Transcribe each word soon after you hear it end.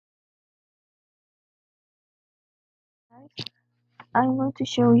Guys, I'm going to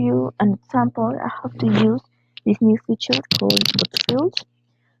show you an example of how to use this new feature called bot fields.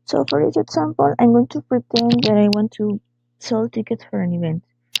 So for this example, I'm going to pretend that I want to sell tickets for an event.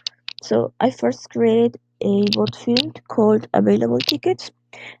 So I first created a bot field called available tickets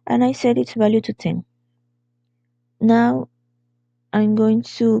and I set its value to 10. Now I'm going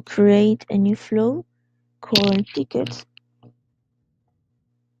to create a new flow called tickets,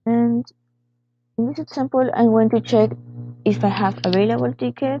 and in this example I'm going to check if I have available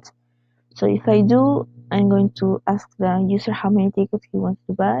tickets. So if I do, I'm going to ask the user how many tickets he wants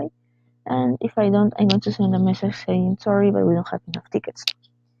to buy. And if I don't, I'm going to send a message saying, sorry, but we don't have enough tickets.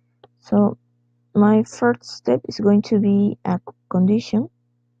 So my first step is going to be a condition,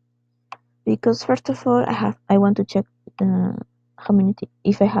 because first of all, I want to check how many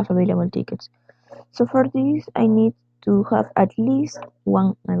if I have available tickets. So for this, I need to have at least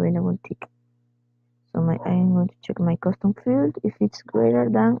one available ticket. So I'm going to check my custom field if it's greater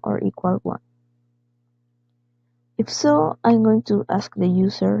than or equal 1. If so, I'm going to ask the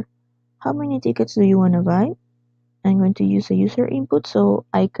user, how many tickets do you want to buy? I'm going to use a user input so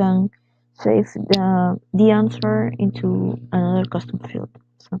I can save the answer into another custom field.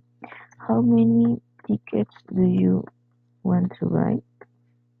 So, how many tickets do you want to buy?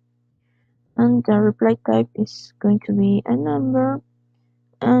 And the reply type is going to be a number,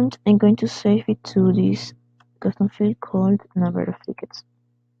 and I'm going to save it to this custom field called number of tickets.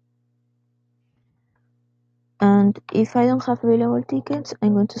 And if I don't have available tickets,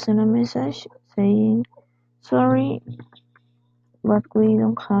 I'm going to send a message saying, sorry, but we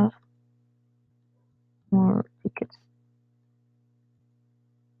don't have more tickets.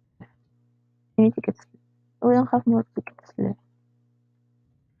 Any tickets? We don't have more tickets left.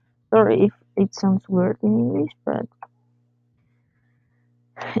 Sorry if it sounds weird in English, but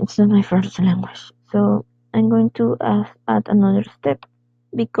it's not my first language. So I'm going to add another step,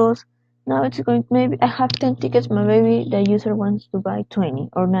 because now it's going, maybe I have 10 tickets, but maybe the user wants to buy 20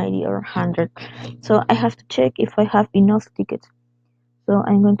 or 90 or 100. So I have to check if I have enough tickets. So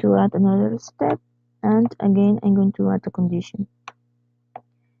I'm going to add another step, and again I'm going to add a condition.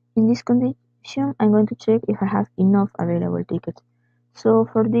 In this condition, I'm going to check if I have enough available tickets. So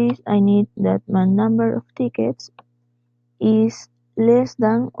for this, I need that my number of tickets is less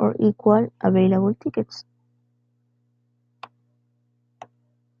than or equal available tickets.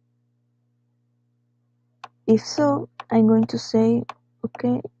 If so, I'm going to say,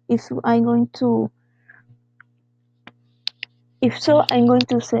 okay, if so, I'm going to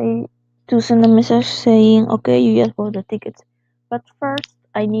say, to send a message saying, okay, you just bought the tickets. But first,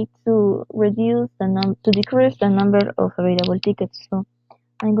 I need to decrease the number of available tickets. So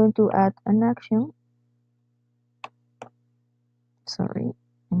I'm going to add an action. Sorry,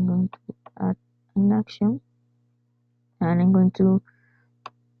 I'm going to add an action, and I'm going to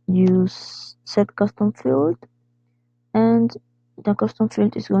use set custom field, and the custom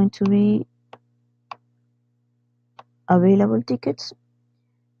field is going to be available tickets,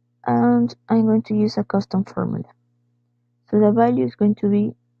 and I'm going to use a custom formula. So the value is going to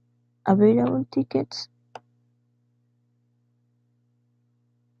be available tickets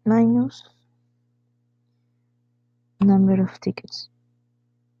minus number of tickets.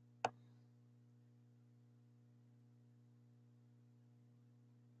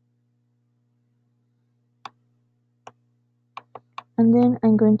 And then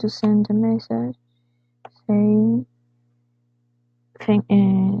I'm going to send a message saying,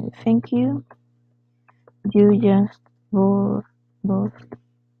 thank you, you just bought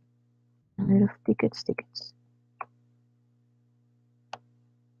number of tickets.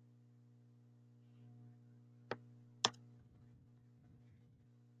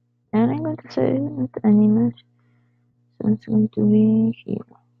 And I'm going to send an image, so it's going to be here.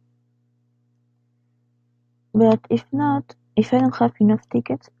 But if not, if I don't have enough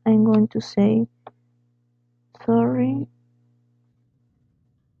tickets, I'm going to say, sorry,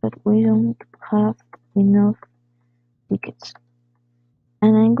 but we don't have enough tickets.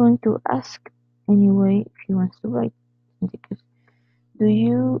 And I'm going to ask anyway if he wants to buy tickets. Do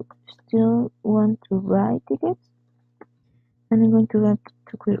you still want to buy tickets? And I'm going to get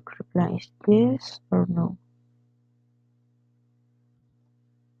 2 quick replies, yes or no.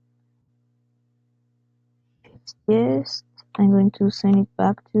 If it's yes, I'm going to send it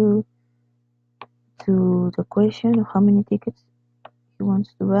back to the question of how many tickets he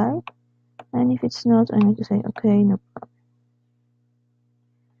wants to buy. And if it's not, I'm going to say, okay, no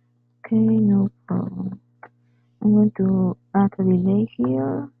problem. I'm going to add a delay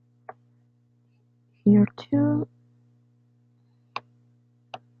here too.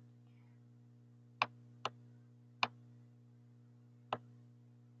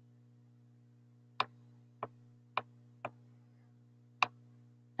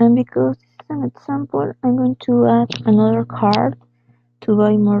 And because this is an example, I'm going to add another card to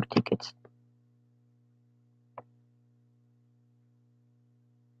buy more tickets.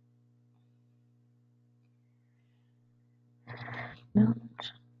 Don't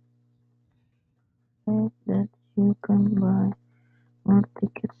forget that you can buy more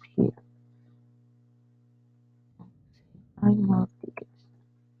tickets here. Buy more tickets.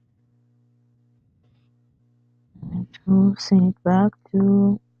 And to send it back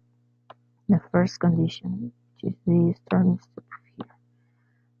to the first condition, which is the starting step here.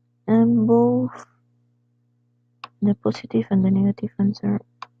 And both the positive and the negative answer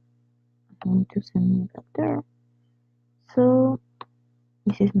I'm going to send it back there. So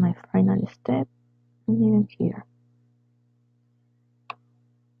this is my final step, and even here.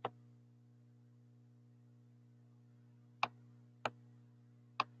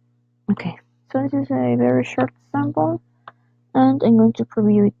 Okay, so this is a very short sample, and I'm going to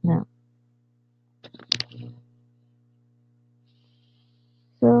preview it now.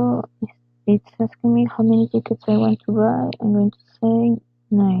 So it's asking me how many tickets I want to buy. I'm going to say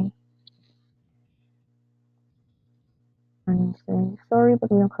 9. And say, sorry,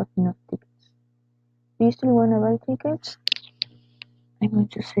 but we don't have enough tickets. Do you still want to buy tickets? I'm going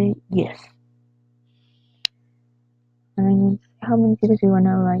to say yes. And I'm going to say how many tickets you want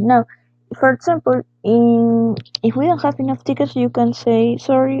to buy. Now, for example, if we don't have enough tickets, you can say,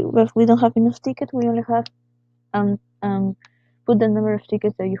 sorry, but we don't have enough tickets. We only have put the number of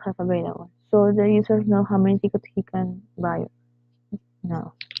tickets that you have available. So the user knows how many tickets he can buy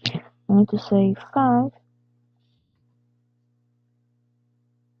now. I'm going to say 5.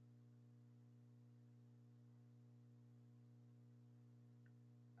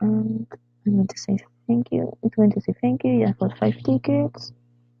 And I'm going to say thank you. It's going to say thank you. You have got 5 tickets.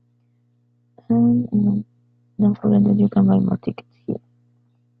 And don't forget that you can buy more tickets here.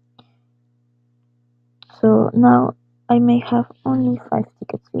 So now I may have only 5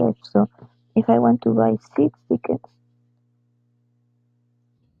 tickets left. So if I want to buy 6 tickets,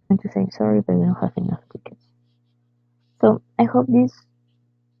 I'm going to say sorry, but we don't have enough tickets. So I hope this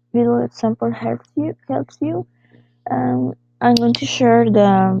little example helps you. I'm going to share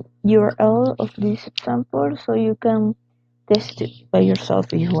the URL of this example so you can test it by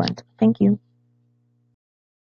yourself if you want. Thank you.